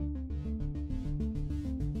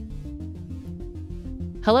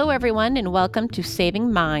Hello, everyone, and welcome to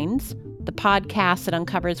Saving Minds, the podcast that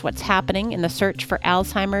uncovers what's happening in the search for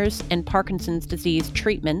Alzheimer's and Parkinson's disease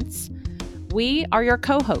treatments. We are your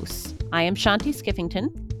co-hosts. I am Shanti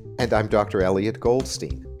Skiffington. And I'm Dr. Elliot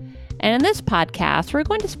Goldstein. And in this podcast, we're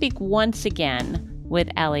going to speak once again with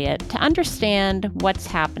Elliot to understand what's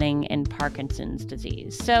happening in Parkinson's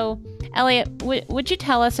disease. So, Elliot, would you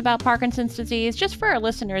tell us about Parkinson's disease, just for our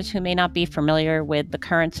listeners who may not be familiar with the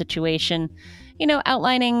current situation,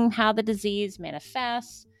 outlining how the disease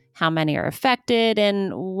manifests, how many are affected,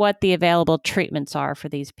 and what the available treatments are for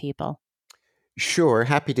these people? Sure,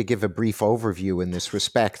 happy to give a brief overview in this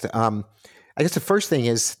respect. I guess the first thing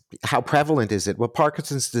is, how prevalent is it? Well,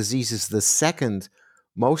 Parkinson's disease is the second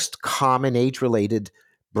most common age-related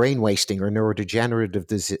brain wasting or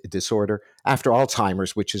neurodegenerative disorder after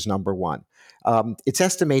Alzheimer's, which is number one. It's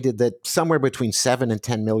estimated that somewhere between 7 and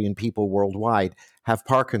 10 million people worldwide have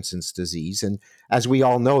Parkinson's disease. And as we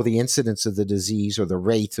all know, the incidence of the disease or the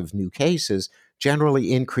rate of new cases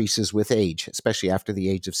generally increases with age, especially after the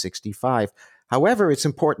age of 65. However, it's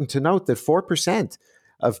important to note that 4%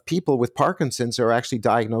 of people with Parkinson's are actually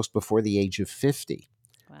diagnosed before the age of 50.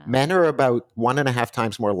 Wow. Men are about 1.5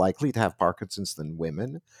 times more likely to have Parkinson's than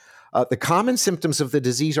women. The common symptoms of the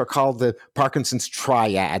disease are called the Parkinson's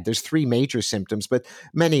triad. There's three major symptoms, but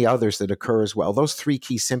many others that occur as well. Those three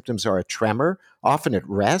key symptoms are a tremor, often at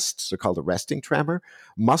rest, so called a resting tremor,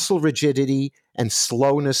 muscle rigidity, and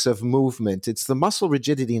slowness of movement. It's the muscle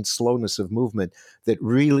rigidity and slowness of movement that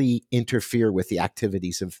really interfere with the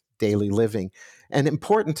activities of daily living. And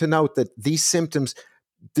important to note that these symptoms,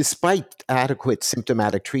 despite adequate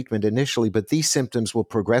symptomatic treatment initially, but these symptoms will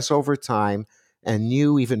progress over time, and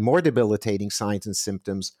new, even more debilitating signs and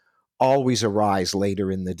symptoms always arise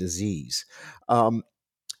later in the disease.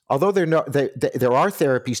 Although there are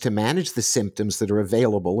therapies to manage the symptoms that are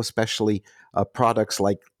available, especially products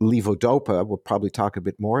like levodopa, we'll probably talk a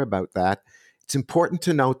bit more about that. It's important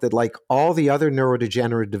to note that, like all the other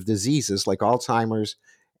neurodegenerative diseases like Alzheimer's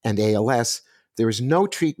and ALS, there is no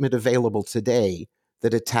treatment available today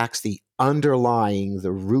that attacks the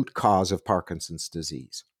root cause of Parkinson's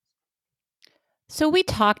disease. So we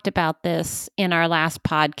talked about this in our last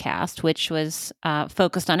podcast, which was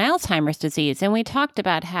focused on Alzheimer's disease. And we talked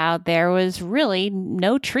about how there was really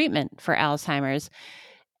no treatment for Alzheimer's.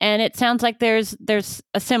 And it sounds like there's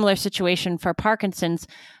a similar situation for Parkinson's.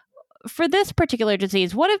 For this particular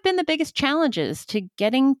disease, what have been the biggest challenges to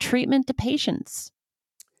getting treatment to patients?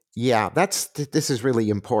 Yeah, this is really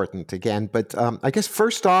important again. But I guess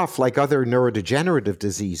first off, like other neurodegenerative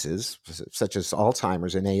diseases, such as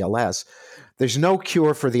Alzheimer's and ALS, there's no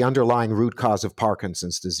cure for the underlying root cause of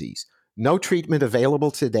Parkinson's disease. No treatment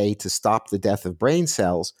available today to stop the death of brain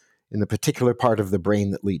cells in the particular part of the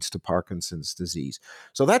brain that leads to Parkinson's disease.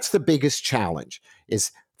 So that's the biggest challenge,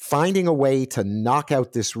 is finding a way to knock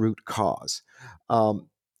out this root cause.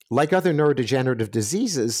 Like other neurodegenerative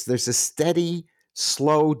diseases, there's a steady,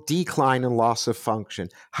 slow decline and loss of function.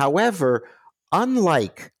 However,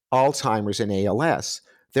 unlike Alzheimer's and ALS,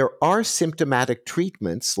 there are symptomatic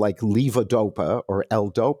treatments like levodopa or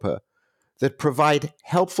L-DOPA that provide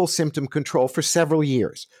helpful symptom control for several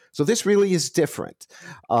years. So this really is different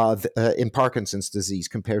in Parkinson's disease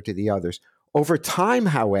compared to the others. Over time,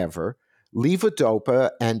 however,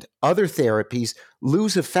 levodopa and other therapies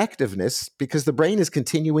lose effectiveness because the brain is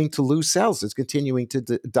continuing to lose cells. It's continuing to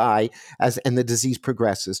die and the disease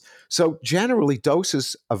progresses. So generally,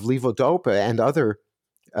 doses of levodopa and other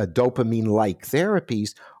dopamine-like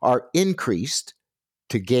therapies are increased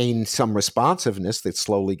to gain some responsiveness that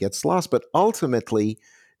slowly gets lost. But ultimately,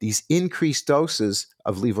 these increased doses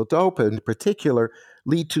of levodopa in particular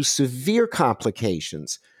lead to severe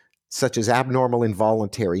complications, such as abnormal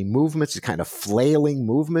involuntary movements, the kind of flailing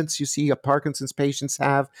movements you see Parkinson's patients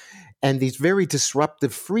have, and these very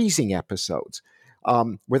disruptive freezing episodes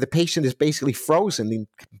where the patient is basically frozen and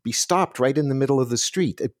can be stopped right in the middle of the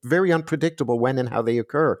street. It's very unpredictable when and how they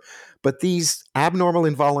occur. But these abnormal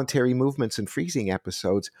involuntary movements and freezing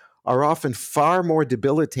episodes are often far more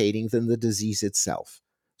debilitating than the disease itself.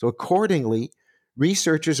 So accordingly,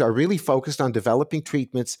 researchers are really focused on developing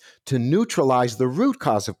treatments to neutralize the root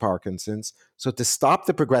cause of Parkinson's, so to stop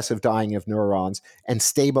the progressive dying of neurons and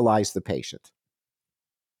stabilize the patient.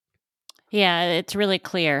 Yeah, it's really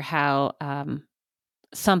clear how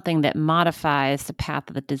something that modifies the path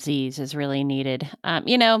of the disease is really needed. I'm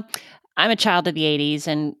a child of the 80s,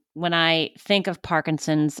 and when I think of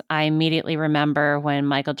Parkinson's, I immediately remember when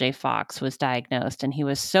Michael J. Fox was diagnosed, and he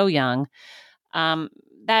was so young. Um,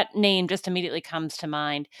 that name just immediately comes to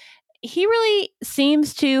mind. He really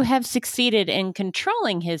seems to have succeeded in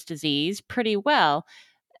controlling his disease pretty well.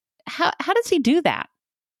 How does he do that?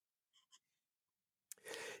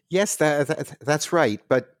 Yes, that's right.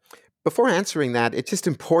 But before answering that, it's just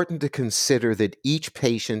important to consider that each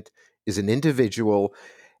patient is an individual,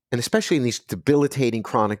 and especially in these debilitating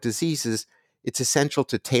chronic diseases, it's essential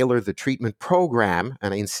to tailor the treatment program,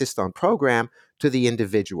 and I insist on program, to the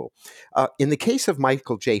individual. In the case of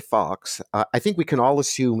Michael J. Fox, I think we can all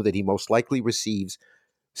assume that he most likely receives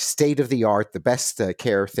state of the art, the best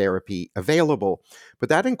care therapy available. But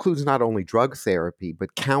that includes not only drug therapy,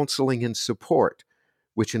 but counseling and support,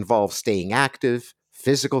 which involves staying active,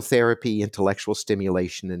 physical therapy, intellectual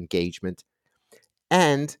stimulation, engagement,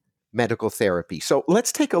 and medical therapy. So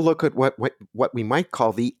let's take a look at what we might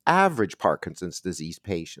call the average Parkinson's disease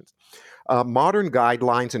patient. Modern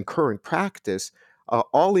guidelines and current practice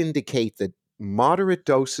all indicate that moderate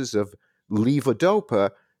doses of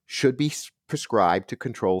levodopa should be prescribed to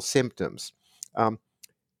control symptoms. Um,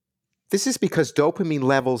 this is because dopamine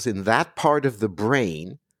levels in that part of the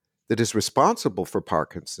brain that is responsible for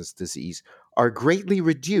Parkinson's disease are greatly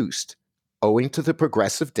reduced owing to the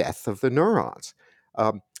progressive death of the neurons.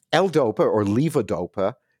 Um, L-dopa or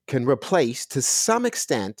levodopa can replace, to some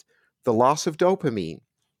extent, the loss of dopamine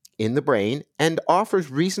in the brain and offers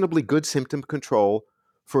reasonably good symptom control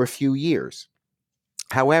for a few years.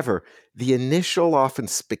 However, the initial, often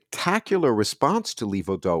spectacular response to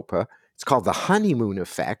levodopa, it's called the honeymoon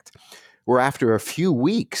effect, where after a few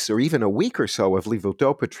weeks or even a week or so of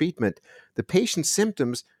levodopa treatment, the patient's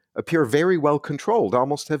symptoms appear very well controlled,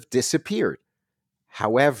 almost have disappeared.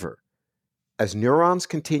 However, as neurons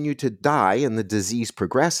continue to die and the disease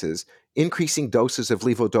progresses, increasing doses of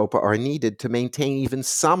levodopa are needed to maintain even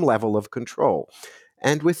some level of control.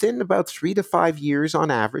 And within about 3 to 5 years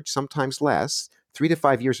on average, sometimes less, 3 to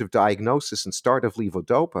 5 years of diagnosis and start of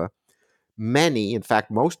levodopa, many, in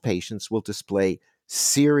fact, most patients will display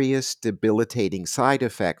serious debilitating side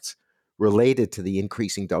effects related to the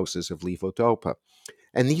increasing doses of levodopa.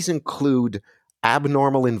 And these include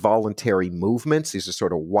abnormal involuntary movements. These are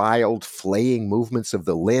sort of wild, flaying movements of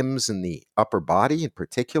the limbs and the upper body in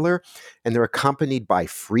particular. And they're accompanied by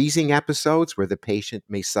freezing episodes where the patient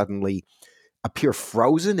may suddenly appear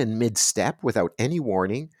frozen in mid step without any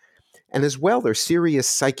warning. And as well, there are serious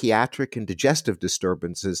psychiatric and digestive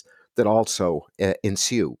disturbances that also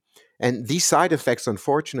ensue. And these side effects,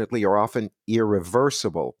 unfortunately, are often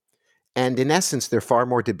irreversible. And in essence, they're far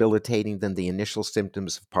more debilitating than the initial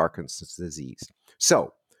symptoms of Parkinson's disease.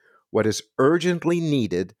 So, what is urgently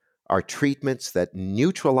needed are treatments that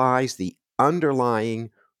neutralize the underlying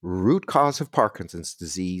root cause of Parkinson's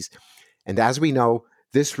disease. And as we know,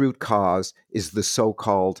 this root cause is the so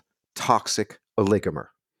called toxic oligomer.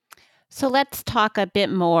 So let's talk a bit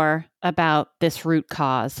more about this root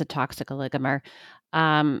cause, the toxic oligomer.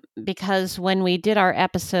 Because when we did our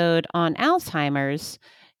episode on Alzheimer's,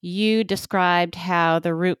 you described how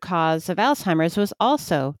the root cause of Alzheimer's was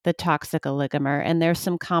also the toxic oligomer, and there's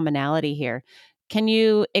some commonality here. Can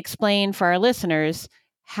you explain for our listeners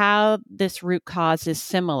how this root cause is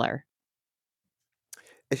similar?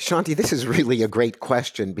 Shanti, this is really a great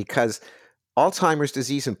question because Alzheimer's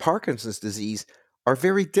disease and Parkinson's disease are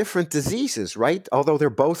very different diseases, right? Although they're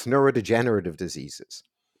both neurodegenerative diseases.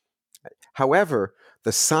 However,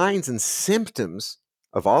 the signs and symptoms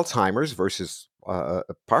of Alzheimer's versus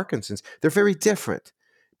Parkinson's, they're very different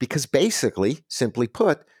because basically, simply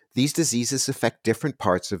put, these diseases affect different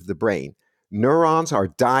parts of the brain. Neurons are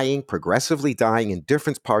dying, progressively dying in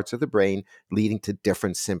different parts of the brain, leading to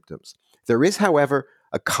different symptoms. There is, however,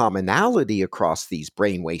 a commonality across these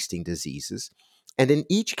brain wasting diseases. And in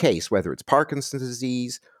each case, whether it's Parkinson's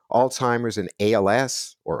disease, Alzheimer's, and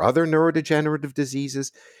ALS, or other neurodegenerative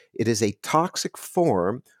diseases, it is a toxic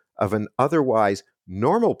form of an otherwise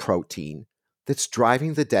normal protein that's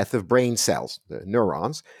driving the death of brain cells, the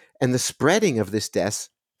neurons, and the spreading of this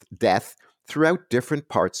death throughout different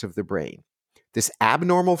parts of the brain. This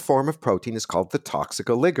abnormal form of protein is called the toxic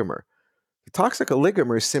oligomer. The toxic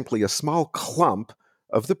oligomer is simply a small clump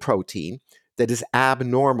of the protein that is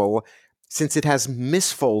abnormal since it has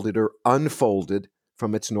misfolded or unfolded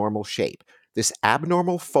from its normal shape. This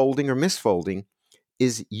abnormal folding or misfolding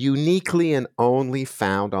is uniquely and only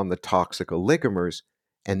found on the toxic oligomers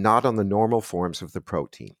and not on the normal forms of the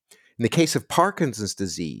protein. In the case of Parkinson's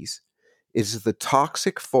disease, it is the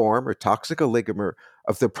toxic form or toxic oligomer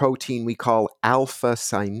of the protein we call alpha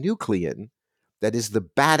synuclein that is the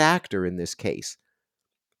bad actor in this case,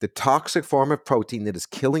 the toxic form of protein that is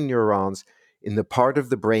killing neurons in the part of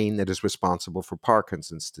the brain that is responsible for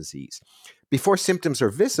Parkinson's disease. Before symptoms are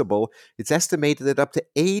visible, it's estimated that up to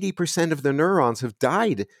 80% of the neurons have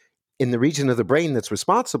died in the region of the brain that's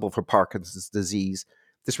responsible for Parkinson's disease.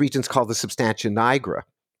 This region is called the substantia nigra.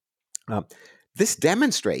 This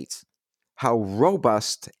demonstrates how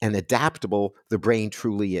robust and adaptable the brain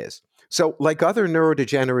truly is. So, like other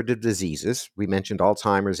neurodegenerative diseases, we mentioned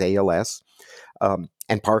Alzheimer's, ALS,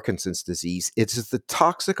 and Parkinson's disease, it is the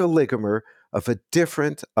toxic oligomer of a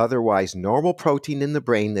different, otherwise normal protein in the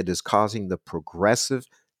brain that is causing the progressive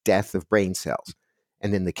death of brain cells.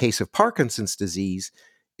 And in the case of Parkinson's disease,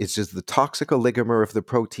 it's just the toxic oligomer of the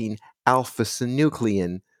protein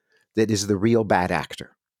alpha-synuclein that is the real bad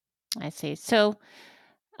actor. I see. So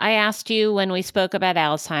I asked you when we spoke about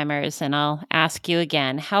Alzheimer's, and I'll ask you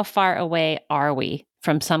again, how far away are we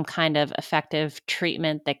from some kind of effective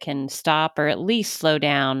treatment that can stop or at least slow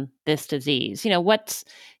down this disease?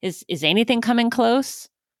 Is anything coming close?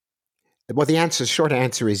 Well, short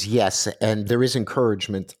answer is yes, and there is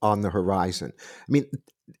encouragement on the horizon. I mean,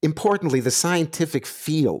 importantly, the scientific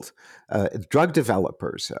field, drug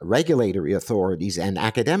developers, regulatory authorities, and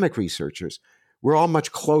academic researchers, we're all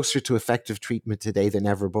much closer to effective treatment today than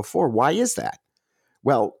ever before. Why is that?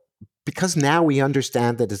 Well, because now we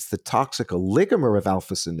understand that it's the toxic oligomer of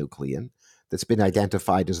alpha-synuclein that's been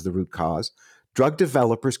identified as the root cause, drug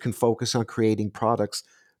developers can focus on creating products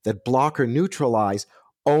that block or neutralize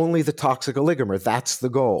only the toxic oligomer. That's the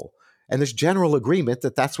goal. And there's general agreement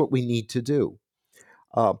that that's what we need to do.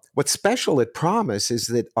 What's special at PROMIS is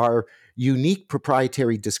that our unique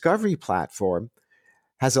proprietary discovery platform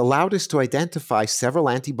has allowed us to identify several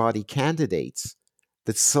antibody candidates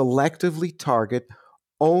that selectively target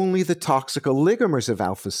only the toxic oligomers of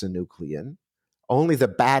alpha-synuclein, only the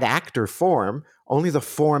bad actor form, only the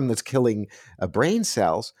form that's killing brain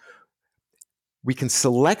cells. We can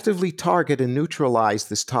selectively target and neutralize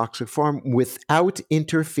this toxic form without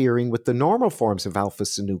interfering with the normal forms of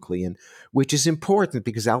alpha-synuclein, which is important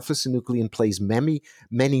because alpha-synuclein plays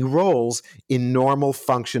many roles in normal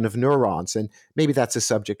function of neurons. And maybe that's a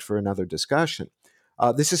subject for another discussion.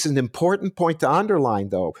 This is an important point to underline,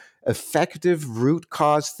 though. Effective root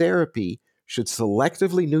cause therapy should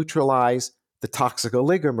selectively neutralize the toxic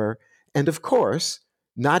oligomer and, of course,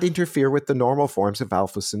 not interfere with the normal forms of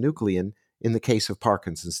alpha-synuclein in the case of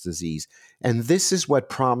Parkinson's disease. And this is what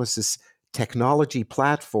PROMIS's technology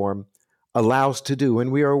platform allows to do.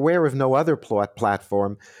 And we are aware of no other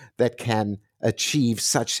platform that can achieve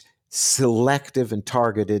such selective and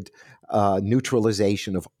targeted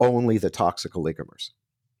neutralization of only the toxic oligomers.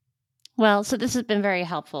 Well, so this has been very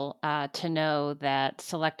helpful to know that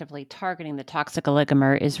selectively targeting the toxic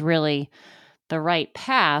oligomer is really the right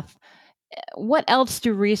path. What else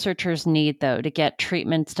do researchers need, though, to get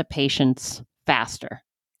treatments to patients faster?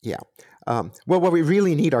 Yeah. Well, what we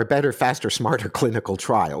really need are better, faster, smarter clinical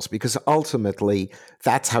trials, because ultimately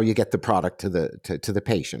that's how you get the product to the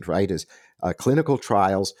patient, right? Is clinical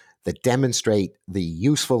trials that demonstrate the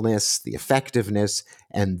usefulness, the effectiveness,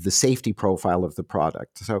 and the safety profile of the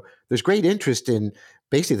product. So there's great interest in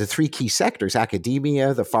basically the three key sectors: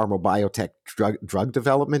 academia, the pharma biotech drug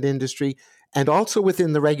development industry, and also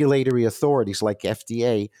within the regulatory authorities like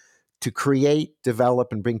FDA to create,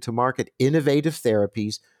 develop, and bring to market innovative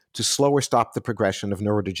therapies to slow or stop the progression of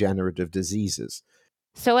neurodegenerative diseases.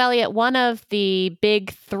 So, Elliot, one of the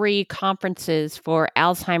big three conferences for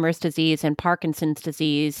Alzheimer's disease and Parkinson's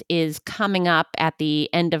disease is coming up at the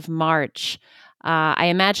end of March. I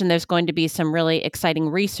imagine there's going to be some really exciting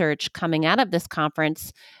research coming out of this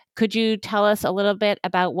conference. Could you tell us a little bit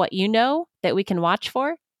about what you know that we can watch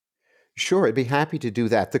for? Sure, I'd be happy to do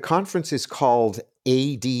that. The conference is called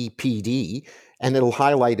ADPD, and it'll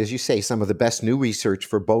highlight, as you say, some of the best new research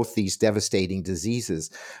for both these devastating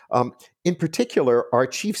diseases. In particular, our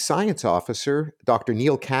Chief Science Officer, Dr.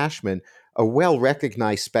 Neil Cashman, a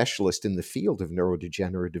well-recognized specialist in the field of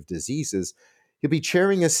neurodegenerative diseases, he'll be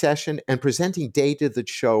chairing a session and presenting data that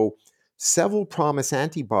show several PROMIS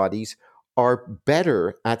antibodies are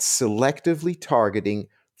better at selectively targeting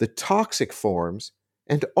the toxic forms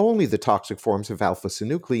and only the toxic forms of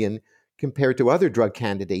alpha-synuclein compared to other drug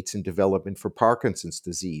candidates in development for Parkinson's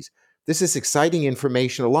disease. This is exciting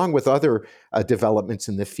information, along with other developments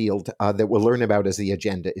in the field that we'll learn about as the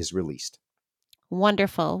agenda is released.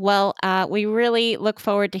 Wonderful. Well, we really look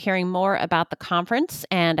forward to hearing more about the conference.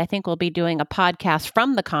 And I think we'll be doing a podcast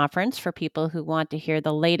from the conference for people who want to hear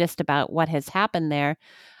the latest about what has happened there.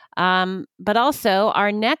 But also,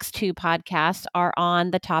 our next two podcasts are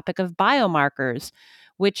on the topic of biomarkers,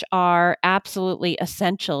 which are absolutely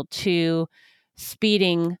essential to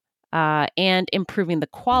speeding and improving the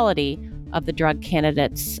quality of the drug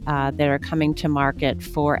candidates that are coming to market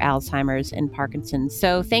for Alzheimer's and Parkinson's.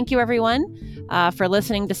 So thank you, everyone, for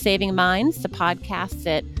listening to Saving Minds, the podcast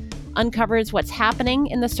that uncovers what's happening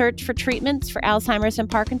in the search for treatments for Alzheimer's and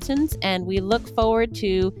Parkinson's. And we look forward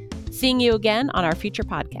to seeing you again on our future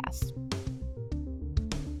podcasts.